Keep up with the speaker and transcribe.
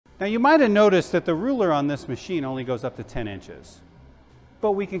Now you might have noticed that the ruler on this machine only goes up to 10 inches,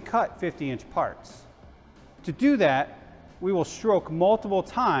 but we can cut 50-inch parts. To do that, we will stroke multiple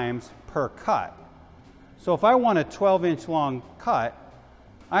times per cut. So if I want a 12-inch long cut,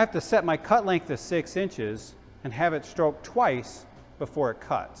 I have to set my cut length to 6 inches and have it stroked twice before it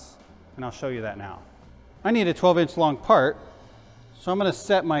cuts. And I'll show you that now. I need a 12-inch long part, so I'm going to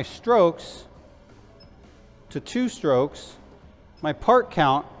set my strokes to 2 strokes, my part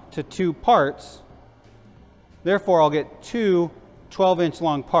count to 2 parts. Therefore, I'll get 2 12-inch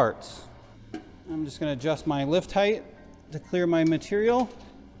long parts. I'm just going to adjust my lift height to clear my material.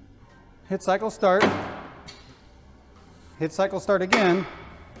 Hit cycle start. Hit cycle start again.